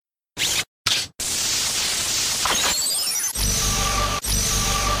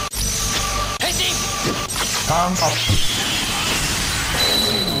Turn up.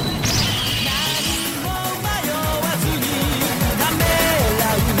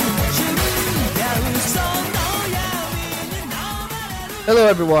 Hello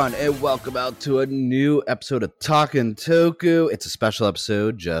everyone, and welcome out to a new episode of Talkin' Toku. It's a special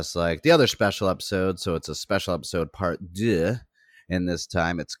episode, just like the other special episode, so it's a special episode part 2, and this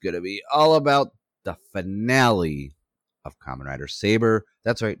time it's going to be all about the finale of Kamen Rider Saber.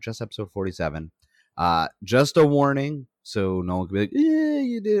 That's right, just episode 47. Just a warning, so no one can be like,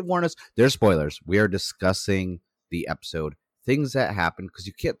 you didn't warn us. There's spoilers. We are discussing the episode, things that happen, because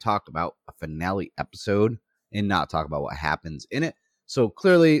you can't talk about a finale episode and not talk about what happens in it. So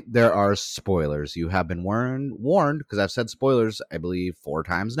clearly there are spoilers. You have been warned, because I've said spoilers, I believe, 4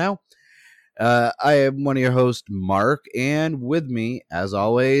 times now. I am one of your hosts, Mark, and with me, as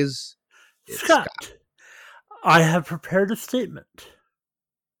always, it's Scott. I have prepared a statement.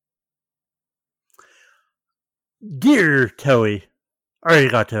 Dear Toei,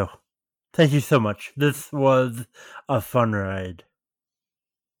 arigato. Thank you so much. This was a fun ride.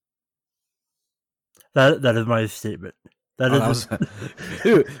 That is my statement.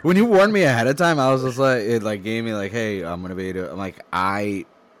 Dude, when you warned me ahead of time, I was just like, it like gave me like, hey, I'm gonna be. I'm like, I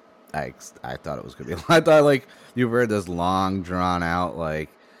thought it was gonna be. I thought like you heard this long drawn out like,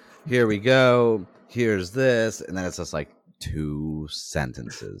 here we go, here's this, and then it's just like 2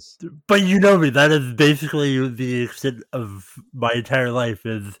 sentences. But you know me, that is basically the extent of my entire life.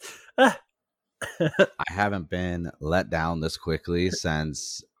 Is I haven't been let down this quickly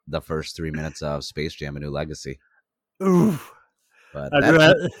since the first 3 minutes of Space Jam: A New Legacy. Ooh. But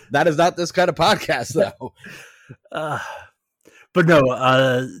that is not this kind of podcast, though. But no,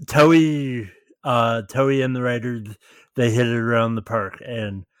 Toei and the writers, they hit it around the park,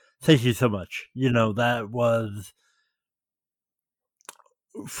 and thank you so much. You know, that was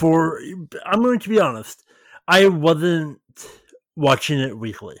I'm going to be honest, I wasn't watching it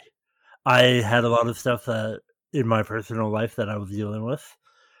weekly. I had a lot of stuff that in my personal life that I was dealing with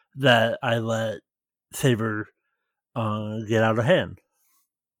that I let Saber get out of hand.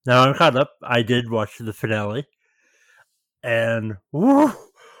 Now I'm caught up. I did watch the finale, and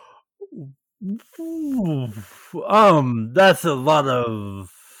that's a lot of.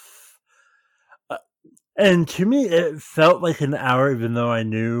 And to me, it felt like an hour, even though I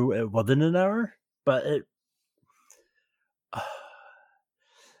knew it wasn't an hour. But it.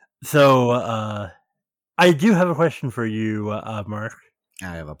 So I do have a question for you, Mark. I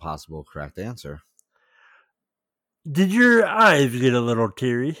have a possible correct answer. Did your eyes get a little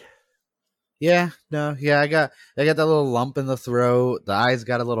teary? Yeah, I got that little lump in the throat. The eyes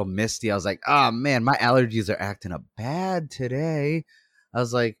got a little misty. I was like, oh man, my allergies are acting up bad today. I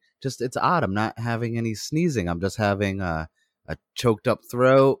was like, it's odd. I'm not having any sneezing. I'm just having a choked up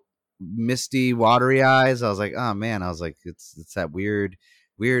throat, misty, watery eyes. I was like, oh man. I was like, it's that weird.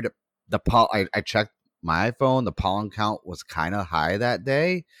 I checked my iPhone, the pollen count was kind of high that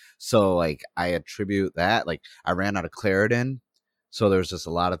day. So like I attribute that, like I ran out of Claritin. So there's just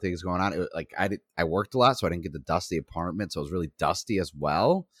a lot of things going on. I worked a lot, so I didn't get the dusty apartment. So it was really dusty as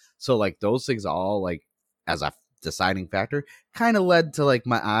well. So like those things all like as a deciding factor kind of led to like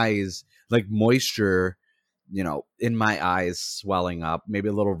my eyes, like moisture, you know, in my eyes swelling up, maybe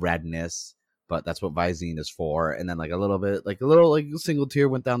a little redness. But that's what Visine is for. And then like a little single tear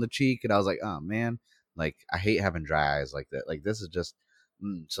went down the cheek. And I was like, oh man, like I hate having dry eyes like that. Like this is just,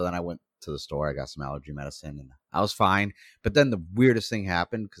 So then I went to the store. I got some allergy medicine and I was fine. But then the weirdest thing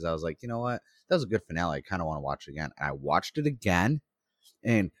happened because I was like, you know what? That was a good finale. I kind of want to watch it again. And I watched it again.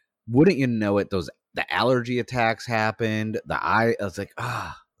 And wouldn't you know it, the allergy attacks happened. I was like,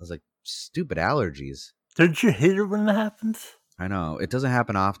 stupid allergies. Don't you hate it when it happens? I know. It doesn't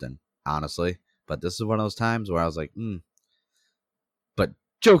happen often, honestly. But this is one of those times where I was like, But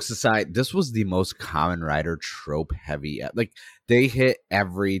jokes aside, this was the most Kamen Rider trope heavy. Like, they hit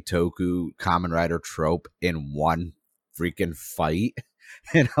every Toku Kamen Rider trope in one freaking fight.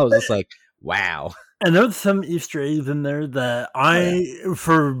 And I was just like, wow. And there's some Easter eggs in there that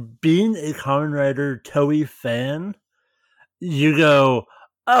for being a Kamen Rider Toei fan, you go,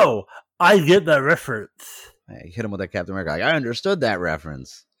 oh, I get that reference. I hit him with that Captain America. Like, I understood that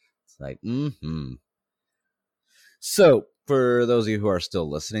reference. It's like, So, for those of you who are still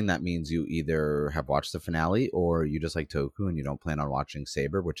listening, that means you either have watched the finale or you just like Toku and you don't plan on watching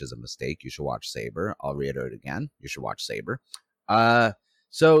Saber, which is a mistake. You should watch Saber. I'll reiterate again. You should watch Saber.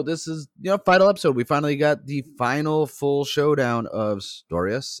 So this is, final episode. We finally got the final full showdown of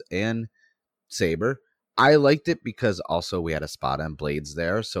Storius and Saber. I liked it because also we had a spot on Blades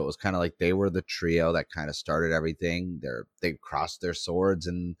there. So it was kind of like they were the trio that kind of started everything. They crossed their swords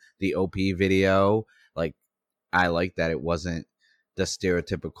in the OP video. Like, I like that it wasn't the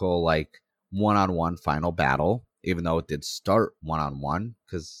stereotypical like one-on-one final battle, even though it did start one-on-one.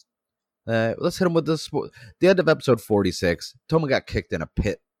 Because let's hit him with this. The end of episode 46, Toma got kicked in a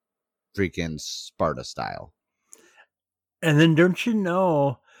pit, freaking Sparta style. And then don't you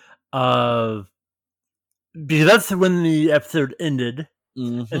know, because that's when the episode ended.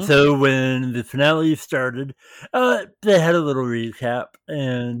 Mm-hmm. And so when the finale started, they had a little recap.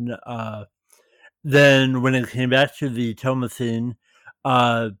 And then when it came back to the Toma scene,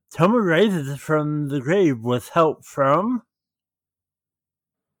 Toma rises from the grave with help from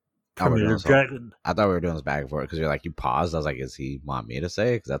Primitive Dragon. I thought we were doing this back and forth because you're like, you paused. I was like, is he want me to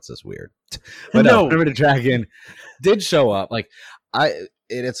say it? Because that's just weird. But no, Primitive Dragon did show up. Like,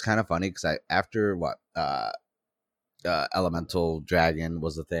 it's kind of funny because after what Elemental Dragon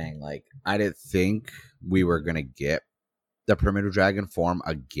was the thing, like, I didn't think we were gonna get the Primitive Dragon form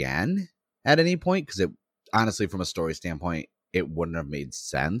again at any point, because it honestly, from a story standpoint, it wouldn't have made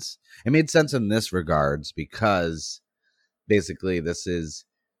sense. It made sense in this regards because basically this is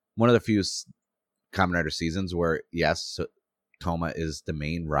one of the few Kamen Rider seasons where, yes, Toma is the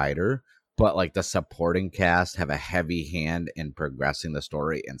main rider, but like the supporting cast have a heavy hand in progressing the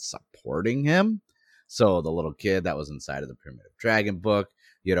story and supporting him. So the little kid that was inside of the Primitive Dragon book,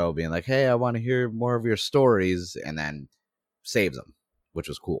 you know, being like, hey, I want to hear more of your stories, and then saves him, which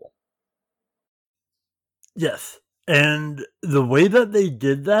was cool. Yes. And the way that they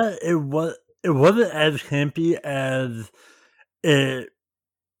did that, it wasn't as campy as it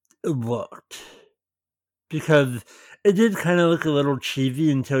looked. Because it did kind of look a little cheesy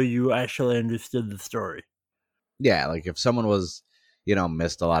until you actually understood the story. Yeah, like if someone was, you know,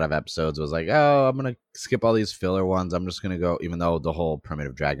 missed a lot of episodes, was like, oh, I'm going to skip all these filler ones. I'm just going to go, even though the whole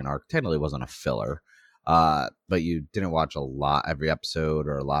Primitive Dragon arc technically wasn't a filler. But you didn't watch every episode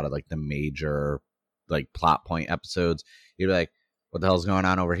or a lot of like the major like plot point episodes. You're like, what the hell's going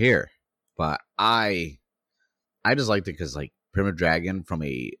on over here? But I just liked it because like Primitive Dragon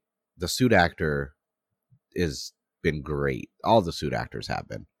the suit actor is been great. All the suit actors have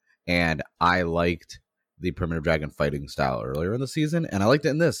been. And I liked the Primitive Dragon fighting style earlier in the season, and I liked it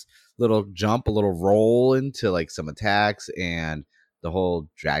in this little jump, a little roll into like some attacks, and the whole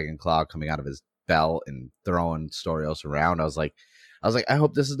Dragon Claw coming out of his belt and throwing Storios around. I was like, I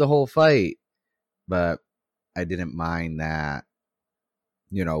hope this is the whole fight. But I didn't mind that,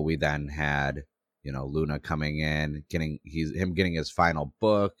 you know, we then had, you know, Luna coming in, getting his final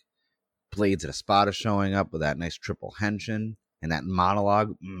book, Blades of Espada showing up with that nice triple henshin and that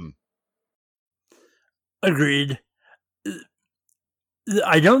monologue. Agreed.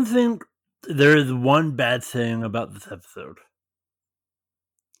 I don't think there is one bad thing about this episode.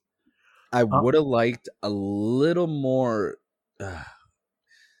 I would have liked a little more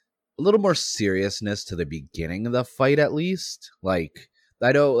seriousness to the beginning of the fight, at least. Like,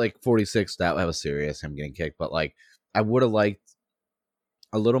 I know, like 46, that was serious, him getting kicked, but like, I would have liked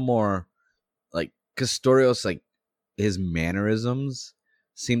a little more, like, because Storios, like, his mannerisms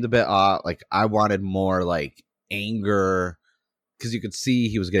seemed a bit odd. Like, I wanted more like anger, because you could see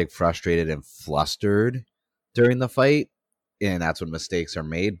he was getting frustrated and flustered during the fight, and that's when mistakes are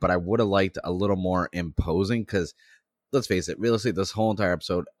made. But I would have liked a little more imposing, because let's face it, realistically, this whole entire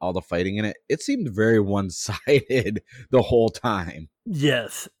episode, all the fighting in it, it seemed very one-sided the whole time.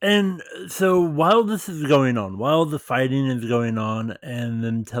 Yes. And so while this is going on, while the fighting is going on and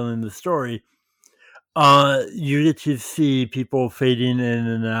them telling the story, you get to see people fading in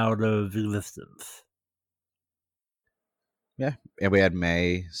and out of existence. Yeah. And we had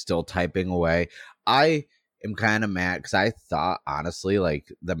May still typing away. I am kind of mad because I thought, honestly, like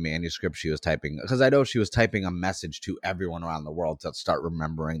the manuscript she was typing, because I know she was typing a message to everyone around the world to start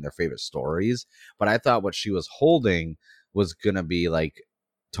remembering their favorite stories. But I thought what she was holding was going to be like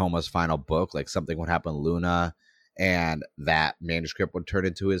Toma's final book, like something would happen to Luna, and that manuscript would turn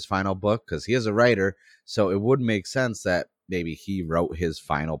into his final book, because he is a writer. So it would make sense that maybe he wrote his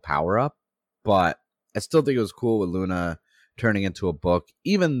final power up. But I still think it was cool with Luna turning into a book,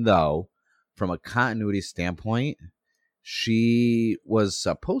 even though from a continuity standpoint, she was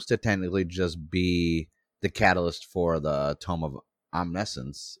supposed to technically just be the catalyst for the Tome of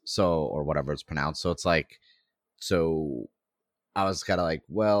Omniscience, or whatever it's pronounced. So it's like, so I was kind of like,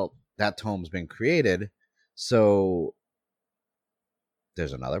 well, that tome's been created, so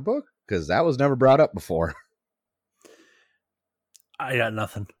there's another book, because that was never brought up before. I got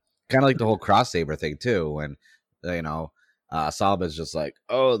nothing. Kind of like the whole cross saber thing too, when, you know, Salomon's just like,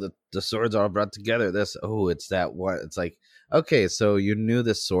 oh, the swords are all brought together. It's that one. It's like, okay, so you knew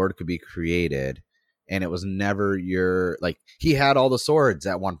this sword could be created, and it was never he had all the swords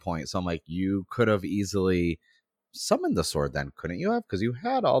at one point. So I'm like, you could have easily summoned the sword then, couldn't you have? Because you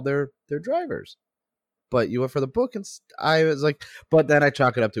had all their drivers. But you went for the book, and I was like, but then I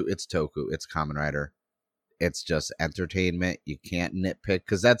chalk it up to it's Toku, it's Kamen Rider, it's just entertainment. You can't nitpick,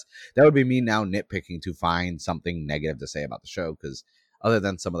 because that would be me now nitpicking to find something negative to say about the show. Because other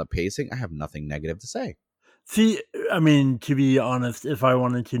than some of the pacing, I have nothing negative to say. See, I mean, to be honest, if I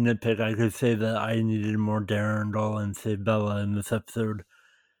wanted to nitpick, I could say that I needed more Darendal and Sabella in this episode.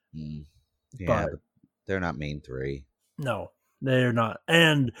 Yeah, but they're not main three. No, they're not.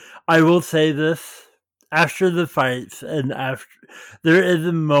 And I will say this. After the fights, and after there is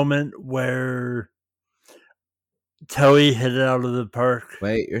a moment where Toei hit it out of the park.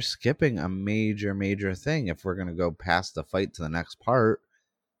 Wait, you're skipping a major thing. If we're gonna go past the fight to the next part,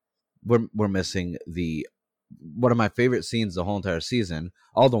 we're missing one of my favorite scenes the whole entire season.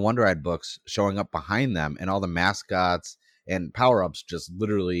 All the Wonder Eyed books showing up behind them, and all the mascots and power ups just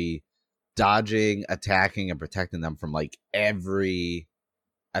literally dodging, attacking, and protecting them from like every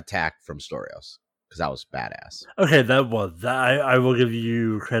attack from Storios. Because that was badass. Okay, I will give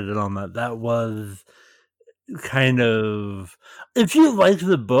you credit on that. That was kind of, if you like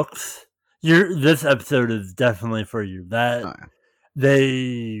the books, this episode is definitely for you.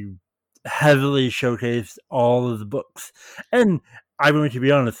 They heavily showcased all of the books, and I'm going to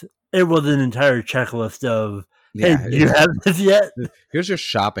be honest, it was an entire checklist of, hey, do you have this yet? Here's your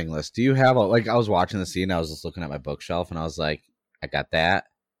shopping list. Do you have I was watching the scene, I was just looking at my bookshelf, and I was like, I got that,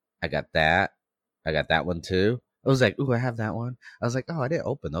 I got that, I got that one too. I was like, ooh, I have that one. I was like, oh, I didn't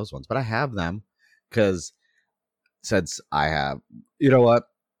open those ones, but I have them, because since I have, you know what?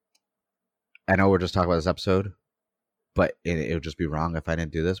 I know we're just talking about this episode, but it would just be wrong if I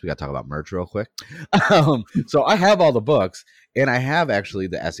didn't do this. We got to talk about merch real quick. So I have all the books, and I have actually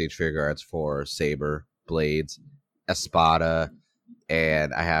the SH figure arts for Saber, Blades, Espada,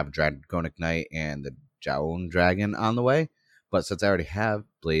 and I have Dragonic Knight and the Jaun Dragon on the way. But since I already have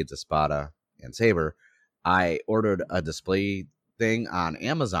Blades, Espada, and Saber, I ordered a display thing on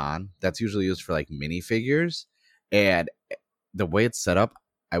Amazon that's usually used for like minifigures, and the way it's set up,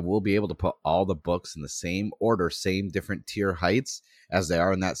 I will be able to put all the books in the same order, same different tier heights as they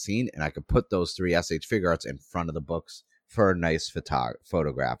are in that scene, and I could put those 3 SH figure arts in front of the books for a nice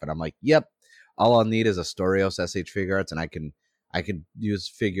photograph. And I'm like, yep, all I'll need is a Storios SH figure arts, and I can use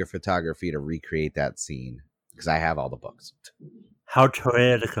figure photography to recreate that scene, because I have all the books. How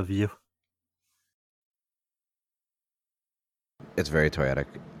toyetic of you. It's very toyetic,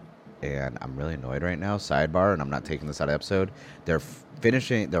 and I'm really annoyed right now. Sidebar, and I'm not taking this out of the episode.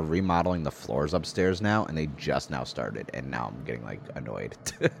 They're remodeling the floors upstairs now, and they just now started, and now I'm getting like annoyed.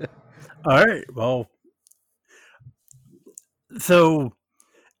 All right, well, so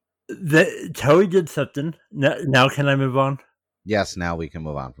Toei did something. Now can I move on? Yes, now we can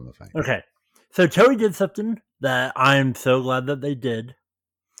move on from the fight. Okay, so Toei did something that I'm so glad that they did.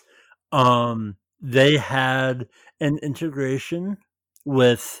 They had an integration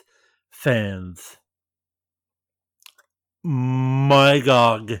with fans. My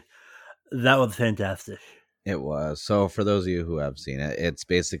God, that was fantastic. It was. So for those of you who have seen it, it's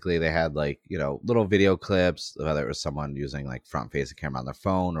basically they had like, little video clips, whether it was someone using like front facing camera on their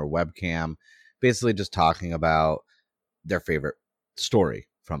phone or webcam, basically just talking about their favorite story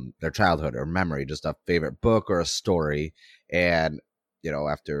from their childhood or memory, just a favorite book or a story. And,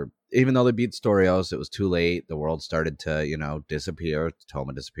 even though they beat Storios, it was too late. The world started to, disappear.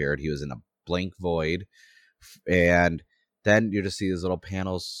 Toma disappeared. He was in a blank void. And then you just see these little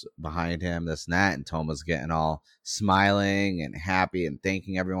panels behind him, this and that, and Toma's getting all smiling and happy and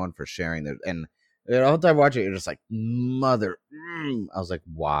thanking everyone for sharing their. And the whole time watching it, you're just like, mother. I was like,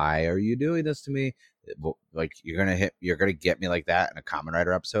 why are you doing this to me? Like, you're gonna get me like that in a Kamen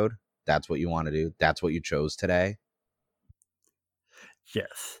Rider episode? That's what you want to do? That's what you chose today?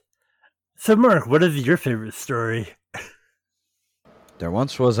 Yes. So, Mark, what is your favorite story? There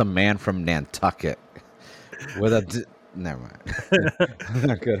once was a man from Nantucket with a. Never mind. I'm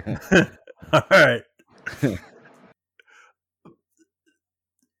not good. All right.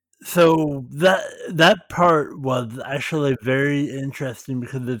 So that part was actually very interesting,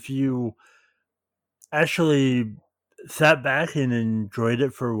 because if you actually sat back and enjoyed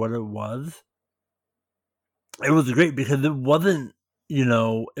it for what it was great, because it wasn't,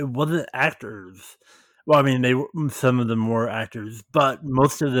 it wasn't actors. Well, I mean, some of them were actors, but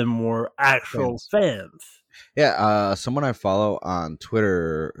most of them were actual fans. Yeah, someone I follow on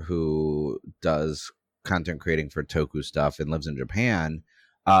Twitter who does content creating for Toku stuff and lives in Japan,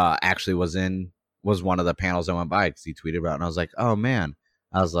 actually was one of the panels I went by, because he tweeted about it, and I was like, oh man,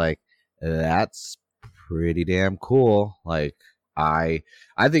 I was like, that's pretty damn cool. Like, I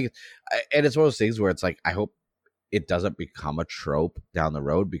think, and it's one of those things where it's like, I hope it doesn't become a trope down the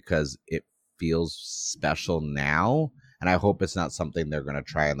road because it feels special now. And I hope it's not something they're going to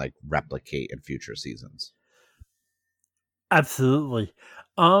try and like replicate in future seasons. Absolutely.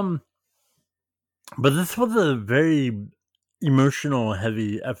 But this was a very emotional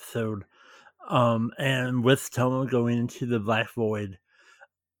heavy episode. And with Toma going into the Black Void,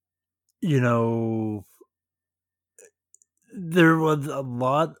 you know, there was a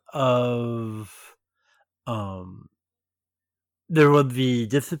lot of there was the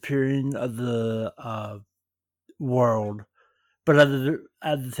disappearing of the world, but at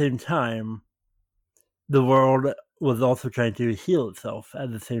the same time, the world was also trying to heal itself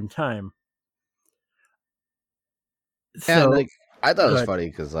at the same time. Yeah, So, like I thought it was good. funny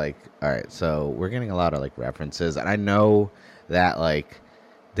because like, all right, so we're getting a lot of like references, and I know that like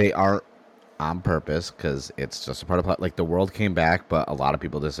they aren't on purpose because it's just a part of plot. Like the world came back, but a lot of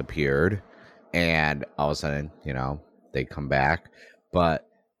people disappeared, and all of a sudden, they come back. But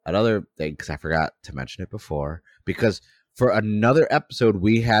another thing, because I forgot to mention it before, because for another episode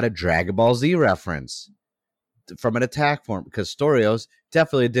we had a Dragon Ball Z reference from an attack form because Storios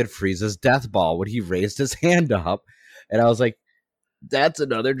definitely did Frieza's death ball when he raised his hand up, and I was like, that's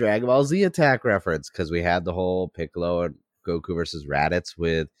another Dragon Ball Z attack reference because we had the whole Piccolo and Goku versus Raditz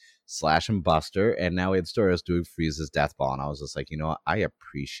with Slash and Buster, and now we had Storios doing Frieza's death ball, and I was just like, you know what? I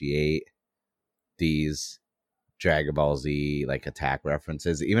appreciate these Dragon Ball Z like attack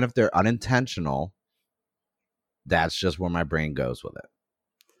references, even if they're unintentional. That's just where my brain goes with it.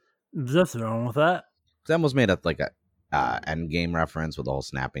 There's nothing wrong with that. They almost made it like a end game reference with the whole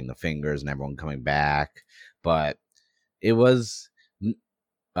snapping the fingers and everyone coming back, but it was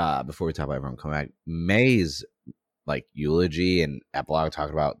before we talk about everyone coming back, May's like eulogy and epilogue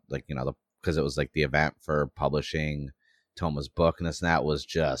talking about like because it was like the event for publishing Toma's book and this and that was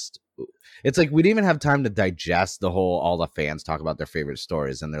just, it's like we didn't even have time to digest the whole, all the fans talk about their favorite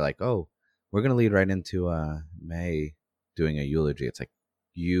stories and they're like, oh, we're gonna lead right into May doing a eulogy. It's like,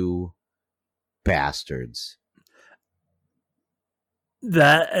 you bastards.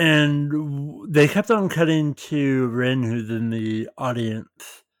 That, and they kept on cutting to Rin, who's in the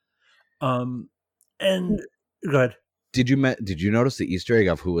audience. And go ahead. Did you notice the Easter egg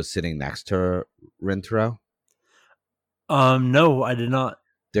of who was sitting next to Rintaro? No, I did not.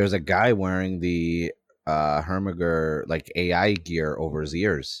 There's a guy wearing the Hermiger like AI gear over his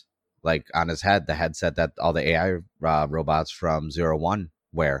ears, like on his head, the headset that all the AI robots from 01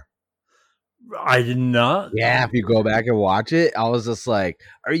 wear. I did not. Yeah, if you go back and watch it, I was just like,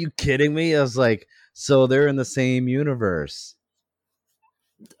 are you kidding me? I was like, so they're in the same universe.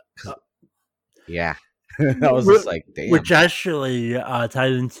 Yeah. I was just like, damn. Which actually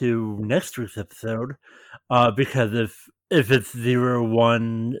ties into next week's episode, because if it's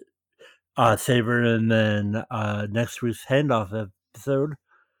 01 Saber and then next week's handoff episode.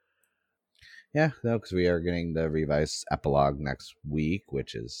 Yeah, no, because we are getting the revised epilogue next week,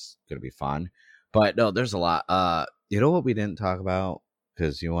 which is going to be fun. But no, there's a lot. You know what we didn't talk about?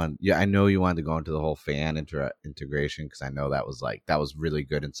 Because I know you wanted to go into the whole fan integration because I know that was really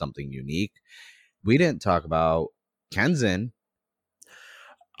good and something unique. We didn't talk about Kenzin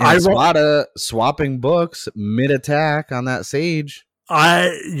and Swada swapping books mid attack on that Sage.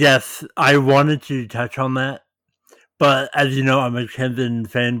 Yes, I wanted to touch on that, but as you know, I'm a Kenzin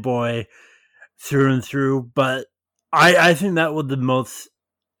fanboy through and through. But I think that was the most,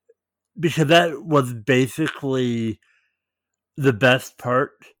 because that was basically the best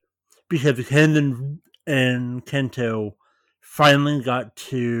part, because Kenzin and Kento finally got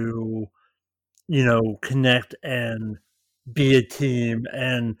to, connect and be a team,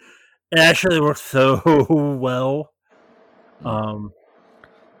 and it actually worked so well. The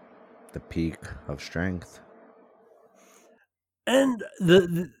peak of strength. And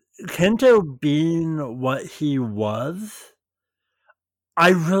the Kento being what he was, I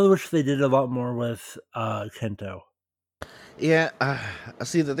really wish they did a lot more with Kento. Yeah,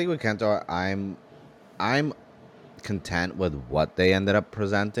 see, the thing with Kento, I'm content with what they ended up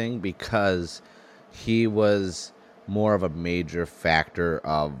presenting because he was more of a major factor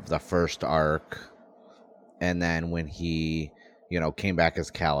of the first arc, and then when he came back as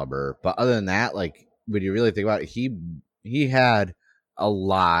Caliber. But other than that, like when you really think about it, he had a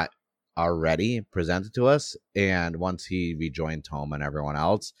lot already presented to us, and once he rejoined Toma and everyone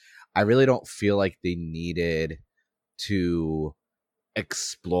else, I really don't feel like they needed to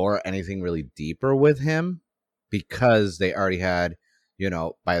explore anything really deeper with him because they already had,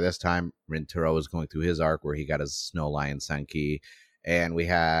 by this time, Rintaro was going through his arc where he got his Snow Lion Senki, and we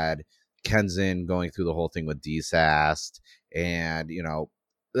had Kenzin going through the whole thing with Desast, and,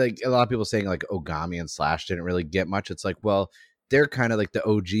 like a lot of people saying like Ogami and Slash didn't really get much. It's like, well, they're kind of like the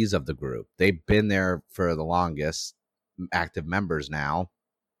OGs of the group. They've been there for the longest, active members now,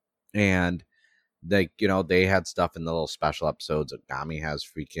 and like, you know, they had stuff in the little special episodes. Ogami has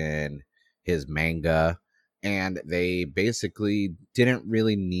freaking his manga, and they basically didn't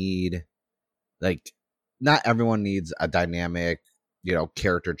really need, like, not everyone needs a dynamic, you know,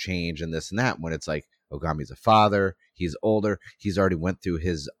 character change and this and that. When it's like Ogami's a father, he's older, he's already went through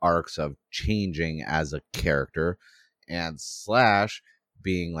his arcs of changing as a character, and Slash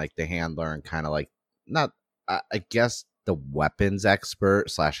being like the handler and kind of like, not, I guess, the weapons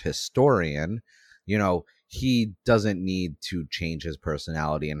expert slash historian, you know, he doesn't need to change his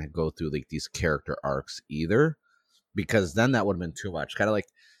personality and go through like these character arcs either, because then that would have been too much. Kind of like,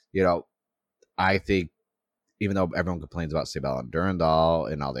 you know, I think, even though everyone complains about Sable and Durandal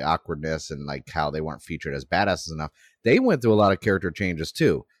and all the awkwardness and like how they weren't featured as badasses enough, they went through a lot of character changes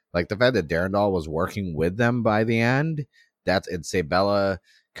too. Like the fact that Durandal was working with them by the end, that's, and Sabella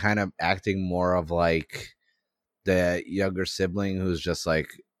kind of acting more of like the younger sibling who's just like,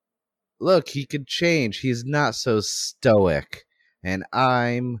 look, he could change. He's not so stoic, and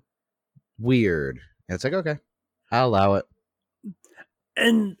I'm weird. And it's like, okay, I'll allow it.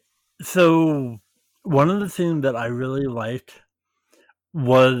 And so one of the things that I really liked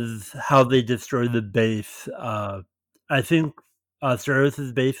was how they destroyed the base. I think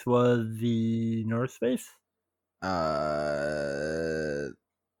Steros' base was the North base.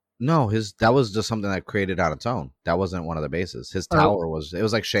 No, that was just something that created on its own. That wasn't one of the bases. His tower was, it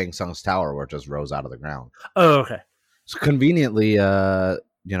was like Shang Tsung's tower where it just rose out of the ground. Oh, okay. So conveniently, you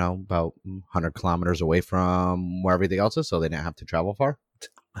know, about 100 kilometers away from where everything else is, so they didn't have to travel far.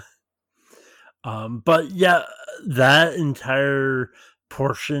 But yeah, that entire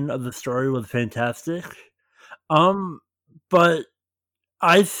portion of the story was fantastic. But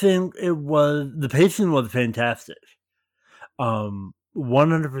I think the pacing was fantastic.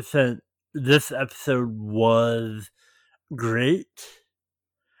 100%. This episode was great.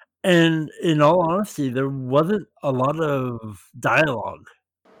 And in all honesty, there wasn't a lot of dialogue.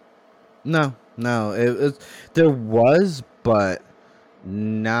 No, there was, but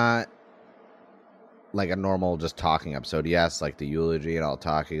not like a normal just talking episode. Yes, like the eulogy and all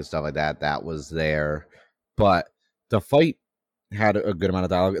talking and stuff like that, that was there. But the fight had a good amount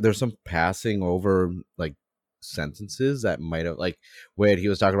of dialogue. There's some passing over like sentences that might have, like when he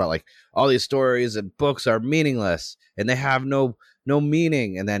was talking about like all these stories and books are meaningless and they have no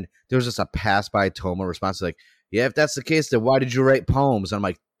meaning, and then there was just a pass by Toma response like, yeah, if that's the case, then why did you write poems? And I'm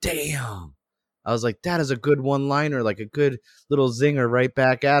like, damn. I was like, that is a good one liner, like a good little zinger right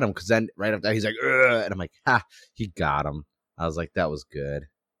back at him. Because then right after that, he's like, ugh, and I'm like, ha, he got him. I was like, that was good.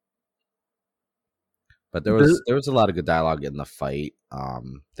 But there was a lot of good dialogue in the fight.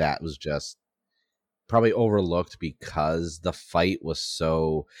 That was just probably overlooked because the fight was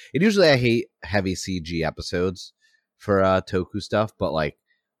so. And usually I hate heavy CG episodes for Toku stuff, but like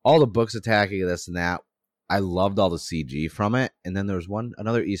all the books attacking this and that, I loved all the CG from it. And then there was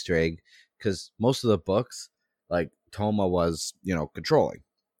another Easter egg, because most of the books, like Toma was, you know, controlling,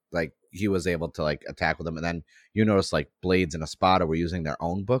 like he was able to like attack with them. And then you notice like Blades and Espada were using their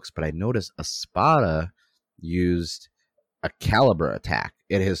own books, but I noticed Espada used a Calibur attack,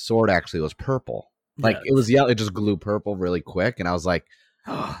 and his sword actually was purple. Like it was yellow, it just glue purple really quick, and I was like,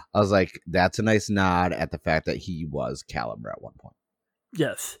 that's a nice nod at the fact that he was Calibur at one point.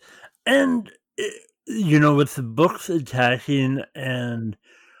 Yes, and you know, with the books attacking and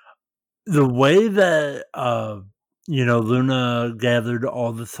the way that you know, Luna gathered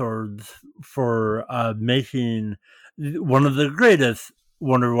all the swords for making one of the greatest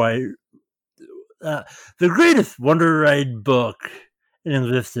Wonder Ride book in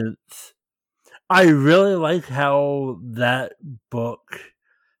existence. I really like how that book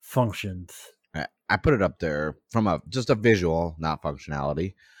functions. I put it up there from just a visual, not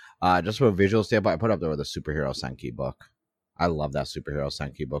functionality. Just from a visual standpoint, I put it up there with a Superhero Senki book. I love that Superhero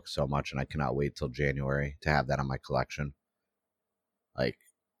Senki book so much, and I cannot wait till January to have that in my collection. Like,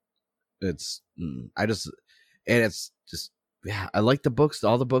 it's yeah, I like the books.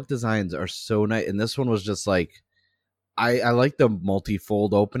 All the book designs are so nice, and this one was just like, I like the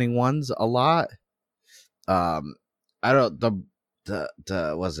multi-fold opening ones a lot. I don't the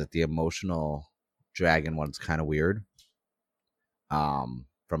was it the emotional dragon one's kind of weird. From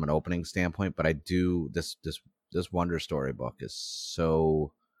an opening standpoint, but I do this Wonder Story book is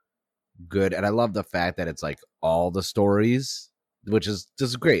so good, and I love the fact that it's like all the stories, which is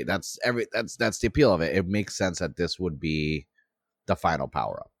just great. That's the appeal of it. It makes sense that this would be the final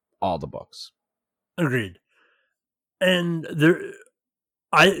power up, all the books. Agreed. And there,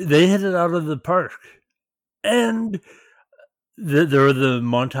 They hit it out of the park, and there were the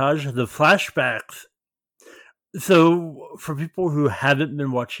montage, the flashbacks. So for people who haven't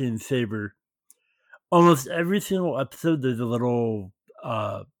been watching Saber, almost every single episode there's a little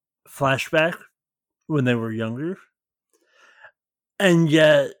flashback when they were younger, and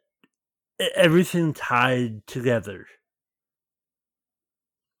yet everything tied together.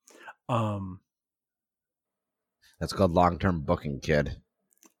 That's called long-term booking, kid.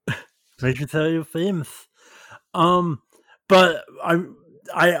 Make you tell you famous. But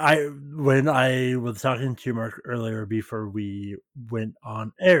I when I was talking to Mark earlier before we went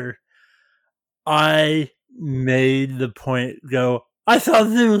on air, I made the point go, I saw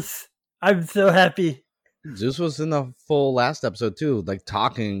Zeus. I'm so happy. Zeus was in the full last episode too, like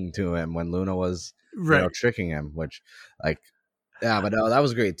talking to him when Luna was tricking him, which but no, that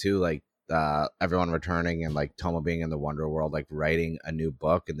was great too. Like everyone returning and like Toma being in the Wonder World, like writing a new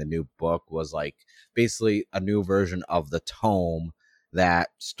book, and the new book was like basically a new version of the tome that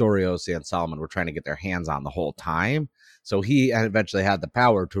Storios and Solomon were trying to get their hands on the whole time. So he eventually had the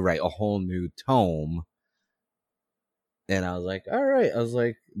power to write a whole new tome. And I was like, all right. I was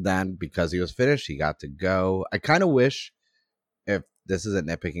like, then because he was finished, he got to go. I kind of wish, if this isn't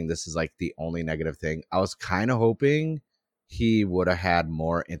nitpicking, this is like the only negative thing. I was kind of hoping he would have had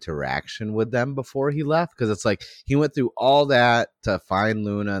more interaction with them before he left, because it's like he went through all that to find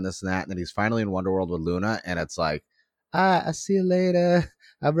Luna and this and that, and then he's finally in Wonderworld with Luna, and it's like, I see you later.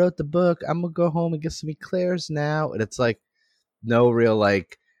 I wrote the book. I'm gonna go home and get some eclairs now. And it's like no real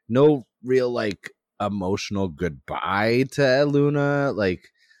emotional goodbye to Luna. Like,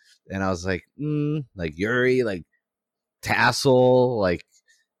 and I was like, like Yuri, like Tassel, like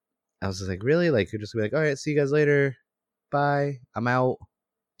I was just like, really? Like, you're just gonna be like, all right, see you guys later. Bye. I'm out.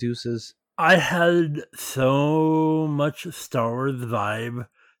 Deuces. I had so much Star Wars vibe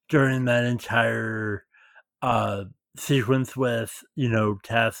during that entire sequence with,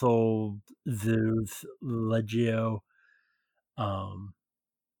 Tassel, Zeus, Legio.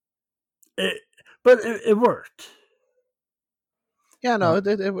 It worked. Yeah, no, it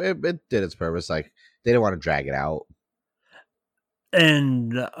did its purpose. Like, they didn't want to drag it out.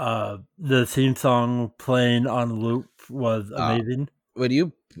 And the theme song playing on loop was amazing. When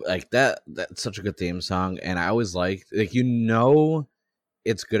you like that's such a good theme song, and I always like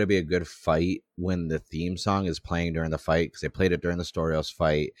it's gonna be a good fight when the theme song is playing during the fight, because they played it during the Storios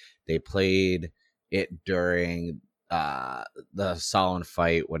fight. They played it during the Solon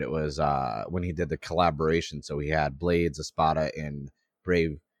fight when it was when he did the collaboration. So he had Blades, Espada, and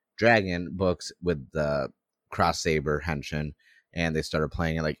Brave Dragon books with the Cross Saber Henshin, and they started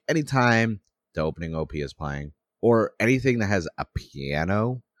playing it like anytime the opening OP is playing, or anything that has a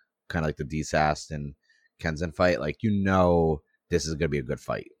piano, kind of like the DSAST and Kenzen fight. Like, this is gonna be a good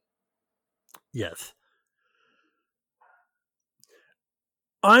fight. Yes.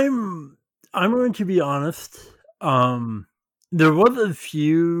 I'm going to be honest. There was a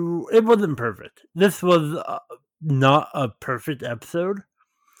few. It wasn't perfect. This was not a perfect episode,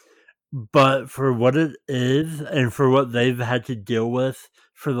 but for what it is and for what they've had to deal with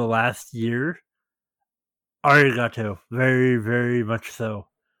for the last year, arigato. Very, very much so.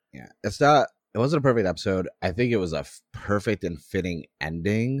 Yeah, it wasn't a perfect episode. I think it was a perfect and fitting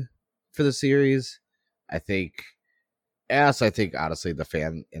ending for the series. I think honestly the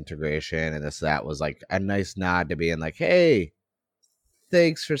fan integration and that was like a nice nod to being like, hey,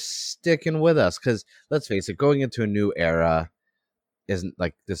 thanks for sticking with us. Because let's face it, going into a new era isn't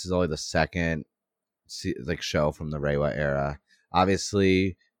like, this is only the second show from the Reiwa era.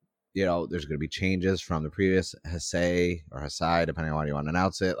 Obviously, there's going to be changes from the previous Heisei or Heisei, depending on how you want to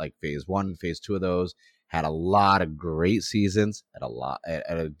announce it. Like phase 1, phase 2 of those had a lot of great seasons, at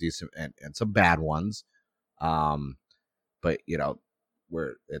a decent and some bad ones. But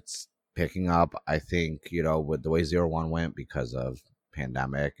where it's picking up, I think, with the way 01 went because of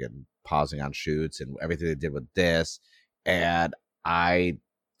pandemic and pausing on shoots and everything they did with this, and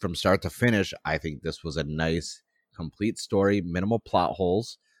from start to finish, I think this was a nice, complete story, minimal plot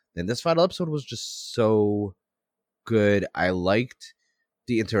holes. And this final episode was just so good. I liked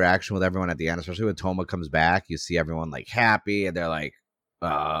the interaction with everyone at the end, especially when Toma comes back. You see everyone like happy, and they're like,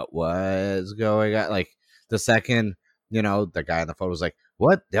 what's going on? Like, the second, the guy in the photo was like,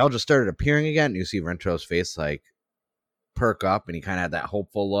 what? They all just started appearing again? And you see Rentro's face like perk up, and he kind of had that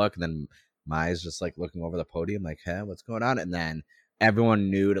hopeful look. And then Mai's just like looking over the podium like, hey, what's going on? And then everyone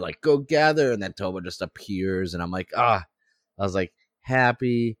knew to like go gather, and then Toma just appears, and I'm like, I was like,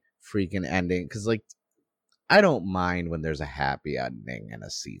 happy freaking ending, because like I don't mind when there's a happy ending in a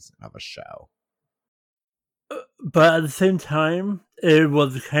season of a show. but at the same time, it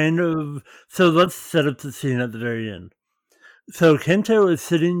was kind of... So let's set up the scene at the very end. So Kento is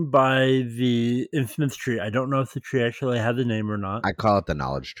sitting by the infamous tree. I don't know if the tree actually had the name or not. I call it the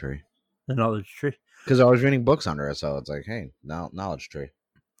knowledge tree. The knowledge tree. Because I was reading books under it, so it's like, hey, knowledge tree.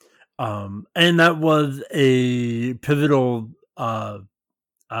 And that was a pivotal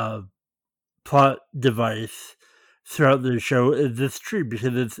plot device throughout the show, is this tree,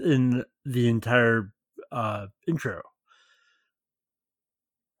 because it's in the entire intro.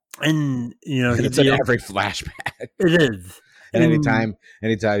 And, you know, It's in every flashback. It is. And anytime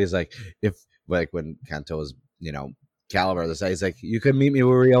he's like, if, like, when Kanto was, you know, Caliber, he's like, you could meet me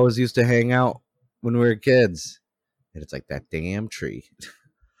where we always used to hang out when we were kids. And it's like, that damn tree.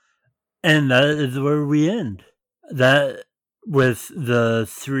 And that is where we end. That, with the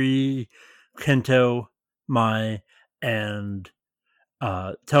three, Kento, Mai, and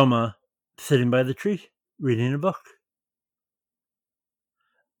Toma, sitting by the tree, reading a book.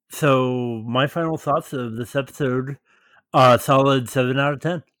 So, my final thoughts of this episode, solid 7 out of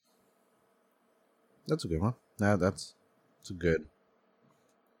 10. That's a good one. That's a good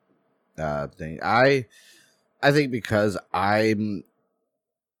thing. I think because I'm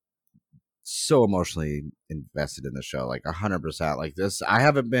so emotionally invested in the show, like 100%. Like this, I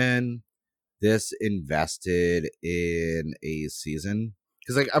haven't been this invested in a season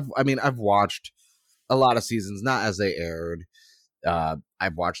because, like, I've watched a lot of seasons, not as they aired.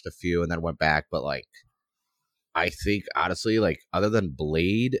 I've watched a few and then went back, but like, I think honestly, like, other than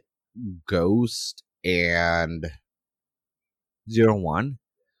Blade, Ghost, and 01,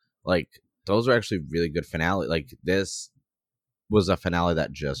 like, those are actually really good finale. Like, this was a finale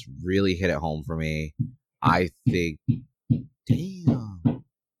that just really hit it home for me. I think, damn.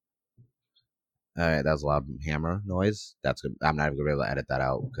 All right, that was a loud hammer noise. That's good. I'm not even gonna be able to edit that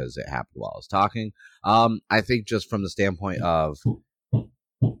out because it happened while I was talking. I think just from the standpoint of,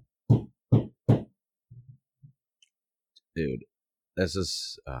 dude, this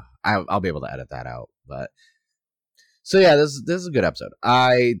is I'll be able to edit that out. But so yeah, this is a good episode.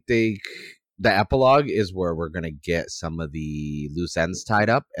 I think the epilogue is where we're gonna get some of the loose ends tied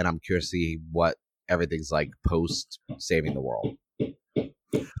up, and I'm curious to see what everything's like post saving the world.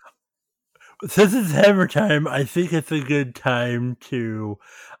 Since it's Hammer time, I think it's a good time to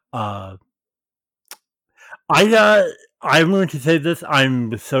I'm going to say this.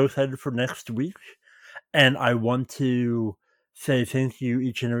 I'm so excited for next week, and I want to say thank you,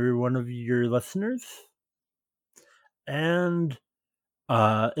 each and every one of your listeners. And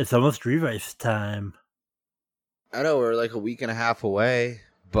it's almost Revice time. I know we're like a week and a half away,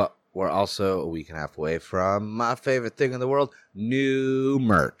 but we're also a week and a half away from my favorite thing in the world, new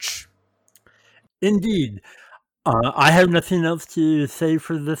merch. Indeed. I have nothing else to say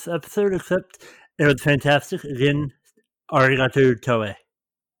for this episode except it was fantastic. Again, arigato toe.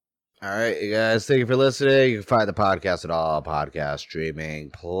 All right, you guys, thank you for listening. You can find the podcast at all podcast streaming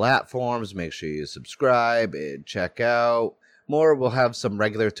platforms. Make sure you subscribe and check out more. We'll have some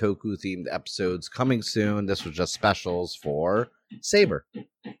regular Toku themed episodes coming soon. This was just specials for Saber.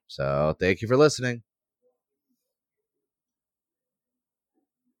 So thank you for listening.